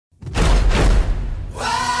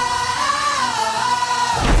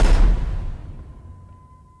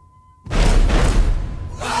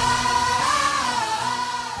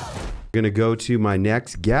Going to go to my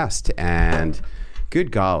next guest, and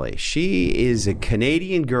good golly, she is a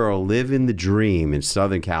Canadian girl living the dream in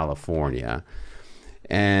Southern California.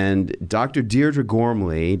 And Dr. Dierdre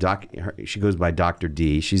Gormley, she goes by Dr.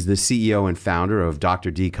 D. She's the CEO and founder of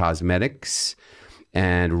Dr. D Cosmetics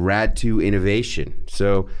and Rad2 Innovation.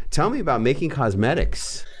 So tell me about making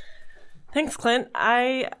cosmetics. Thanks, Clint.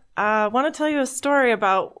 I want to tell you a story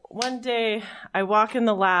about one day I walk in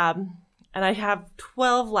the lab and I have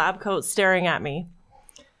 12 lab coats staring at me.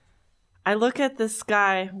 I look at this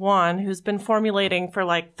guy, Juan, who's been formulating for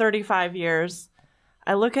like 35 years.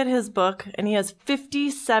 I look at his book and he has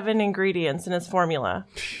 57 ingredients in his formula.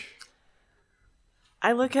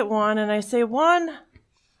 I look at Juan and I say, Juan,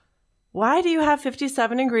 why do you have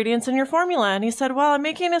 57 ingredients in your formula? And he said, well, I'm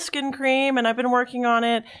making a skin cream and I've been working on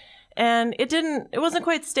it. And it wasn't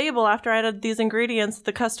quite stable after I added these ingredients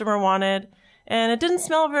the customer wanted. And it didn't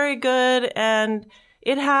smell very good. And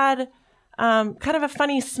it had kind of a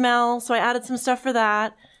funny smell. So I added some stuff for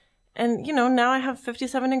that. And, now I have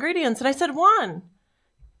 57 ingredients. And I said, Juan,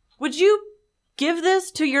 would you give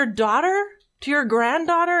this to your daughter, to your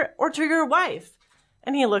granddaughter, or to your wife?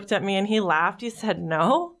 And he looked at me and he laughed. He said,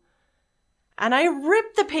 no. And I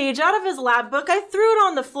ripped the page out of his lab book. I threw it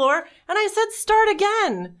on the floor and I said, start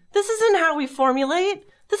again. This isn't how we formulate.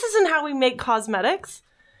 This isn't how we make cosmetics.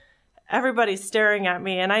 Everybody's staring at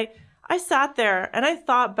me. And I sat there and I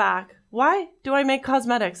thought back, why do I make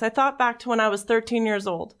cosmetics? I thought back to when I was 13 years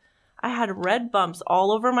old. I had red bumps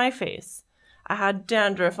all over my face. I had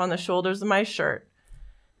dandruff on the shoulders of my shirt.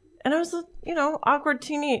 And I was a, awkward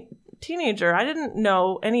teenager. I didn't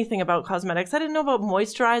know anything about cosmetics. I didn't know about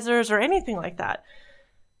moisturizers or anything like that.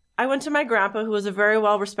 I went to my grandpa, who was a very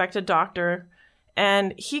well-respected doctor,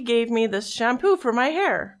 and he gave me this shampoo for my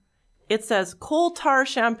hair. It says coal tar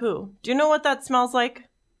shampoo. Do you know what that smells like?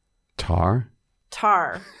 Tar?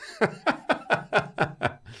 Tar.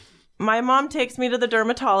 My mom takes me to the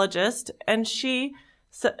dermatologist, and she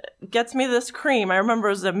gets me this cream. I remember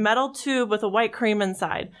it was a metal tube with a white cream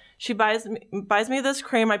inside. She buys me this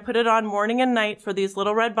cream. I put it on morning and night for these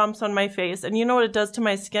little red bumps on my face. And you know what it does to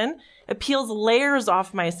my skin? It peels layers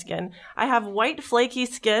off my skin. I have white flaky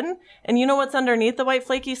skin. And you know what's underneath the white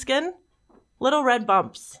flaky skin? Little red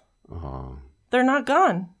bumps. Oh. They're not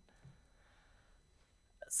gone.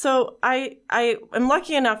 So I am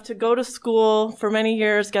lucky enough to go to school for many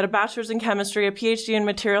years, get a bachelor's in chemistry, a PhD in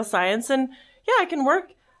material science, and yeah, I can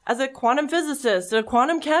work as a quantum physicist, a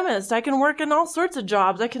quantum chemist. I can work in all sorts of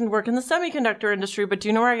jobs. I can work in the semiconductor industry, but do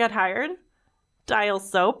you know where I got hired? Dial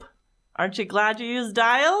soap. Aren't you glad you used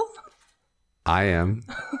Dial? I am.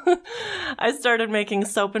 I started making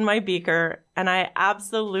soap in my beaker, and I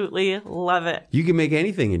absolutely love it. You can make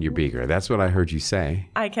anything in your beaker. That's what I heard you say.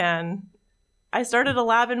 I can. I started a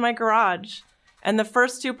lab in my garage, and the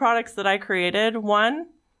first two products that I created, one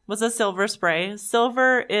was a silver spray.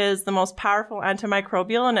 Silver is the most powerful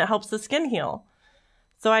antimicrobial, and it helps the skin heal.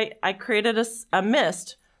 So I created a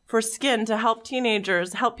mist for skin to help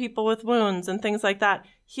teenagers, help people with wounds and things like that,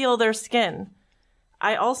 heal their skin.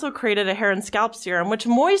 I also created a hair and scalp serum, which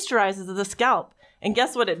moisturizes the scalp. And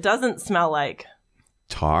guess what it doesn't smell like?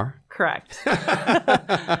 Tar? Correct.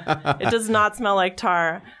 It does not smell like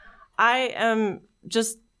tar. I am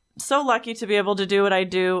just so lucky to be able to do what I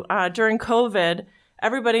do. During COVID,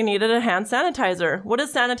 everybody needed a hand sanitizer. What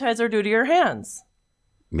does sanitizer do to your hands?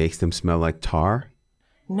 Makes them smell like tar?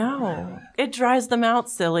 No, it dries them out,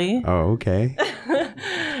 silly. Oh, okay.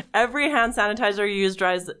 Every hand sanitizer you use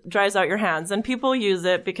dries out your hands, and people use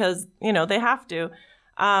it because, they have to.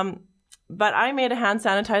 But I made a hand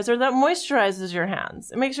sanitizer that moisturizes your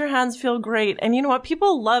hands. It makes your hands feel great. And you know what?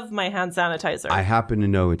 People love my hand sanitizer. I happen to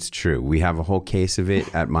know it's true. We have a whole case of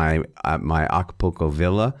it at my Acapulco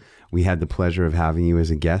villa. We had the pleasure of having you as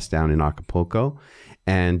a guest down in Acapulco.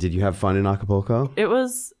 And did you have fun in Acapulco? It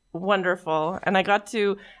was wonderful. And I got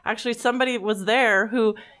to, actually somebody was there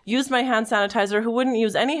who used my hand sanitizer, who wouldn't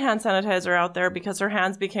use any hand sanitizer out there because her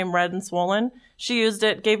hands became red and swollen. She used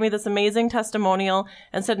it, gave me this amazing testimonial,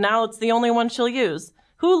 and said now it's the only one she'll use.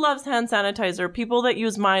 Who loves hand sanitizer? People that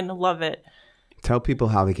use mine love it. Tell people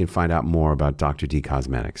how they can find out more about Dr. D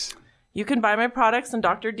Cosmetics. You can buy my products on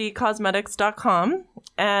drdcosmetics.com.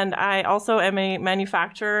 And I also am a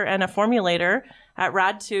manufacturer and a formulator at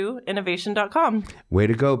rad2innovation.com. Way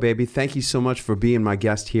to go, baby. Thank you so much for being my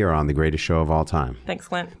guest here on The Greatest Show of All Time. Thanks,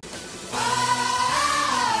 Clint.